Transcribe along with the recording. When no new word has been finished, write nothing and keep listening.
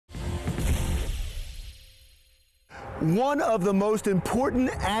One of the most important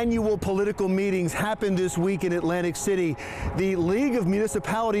annual political meetings happened this week in Atlantic City, the League of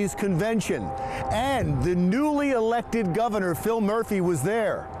Municipalities convention. And the newly elected governor, Phil Murphy, was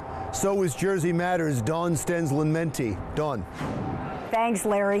there. So was Jersey Matters' Dawn Stensland-Mendte. Dawn. Thanks,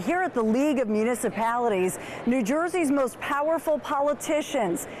 Larry. Here at the League of Municipalities, New Jersey's most powerful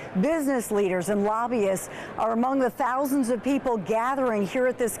politicians, business leaders, and lobbyists are among the thousands of people gathering here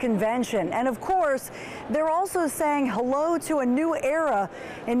at this convention. And of course, they're also saying hello to a new era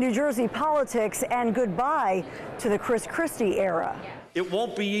in New Jersey politics and goodbye to the Chris Christie era. It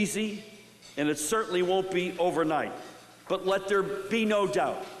won't be easy, and it certainly won't be overnight. But let there be no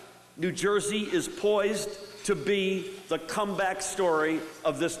doubt, New Jersey is poised to be the comeback story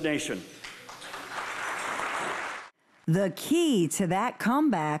of this nation. The key to that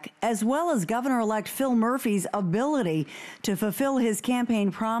comeback, as well as Governor-elect Phil Murphy's ability to fulfill his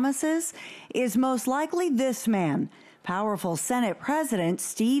campaign promises, is most likely this man, powerful Senate President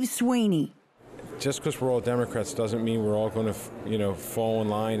Steve Sweeney. Just because we're all Democrats doesn't mean we're all going to, fall in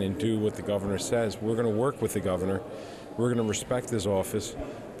line and do what the governor says. We're going to work with the governor. We're going to respect his office.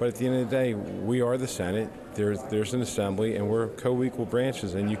 But at the end of the day, we are the Senate, there's an assembly, and we're co-equal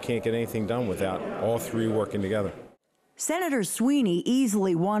branches, and you can't get anything done without all three working together. Senator Sweeney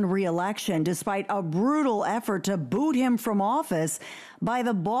easily won re-election despite a brutal effort to boot him from office by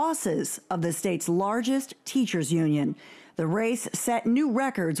the bosses of the state's largest teachers union. The race set new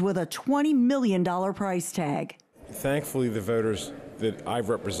records with a $20 million price tag. Thankfully, the voters that I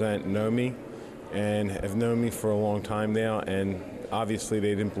represent know me and have known me for a long time now, and obviously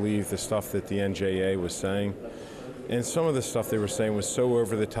they didn't believe the stuff that the NJA was saying. And some of the stuff they were saying was so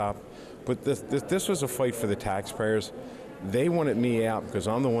over the top. But this was a fight for the taxpayers. They wanted me out because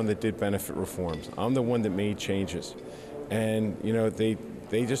I'm the one that did benefit reforms. I'm the one that made changes. And,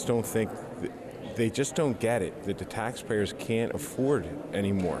 they just don't think, they just don't get it, that the taxpayers can't afford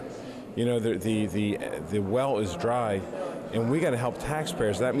anymore. The well is dry, and we got to help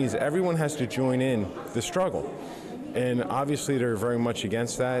taxpayers. That means everyone has to join in the struggle. And obviously they're very much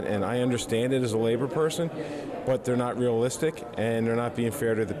against that, and I understand it as a labor person, but they're not realistic, and they're not being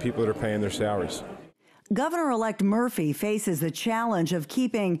fair to the people that are paying their salaries. Governor-elect Murphy faces the challenge of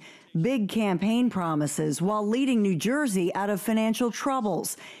keeping big campaign promises while leading New Jersey out of financial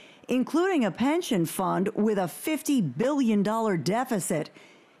troubles, including a pension fund with a $50 billion deficit.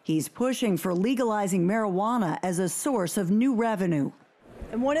 He's pushing for legalizing marijuana as a source of new revenue.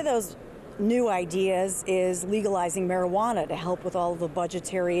 And one of those new ideas is legalizing marijuana to help with all of the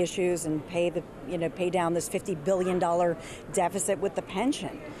budgetary issues and pay down this $50 billion deficit with the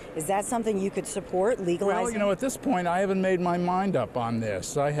pension. Is that something you could support, legalizing? Well, at this point, I haven't made my mind up on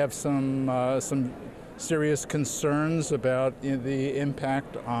this. I have some serious concerns about the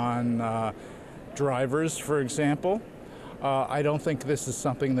impact on drivers, for example. I don't think this is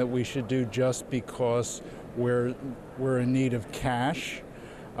something that we should do just because we're in need of cash.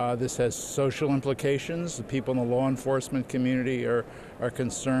 This has social implications. The people in the law enforcement community are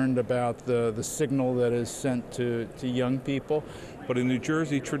concerned about the signal that is sent to young people. But in New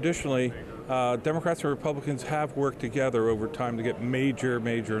Jersey, traditionally, Democrats and Republicans have worked together over time to get major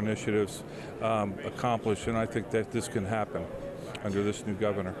initiatives accomplished, and I think that this can happen under this new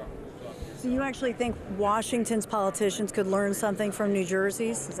governor. So you actually think Washington's politicians could learn something from New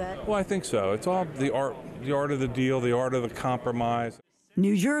Jersey's? Is that? Well, I think so. It's all the art of the deal, the art of the compromise.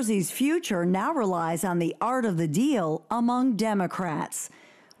 New Jersey's future now relies on the art of the deal among Democrats.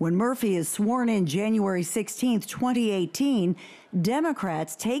 When Murphy is sworn in January 16, 2018,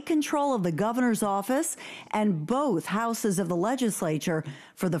 Democrats take control of the governor's office and both houses of the legislature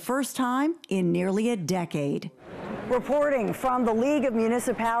for the first time in nearly a decade. Reporting from the League of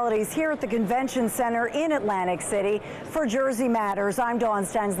Municipalities here at the Convention Center in Atlantic City, for Jersey Matters, I'm Dawn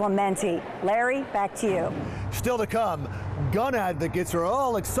Stensland-Mendte. Larry, back to you. Still to come, gun advocates are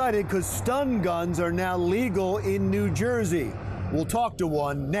all excited because stun guns are now legal in New Jersey. We'll talk to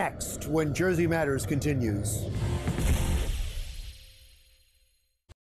one next when Jersey Matters continues.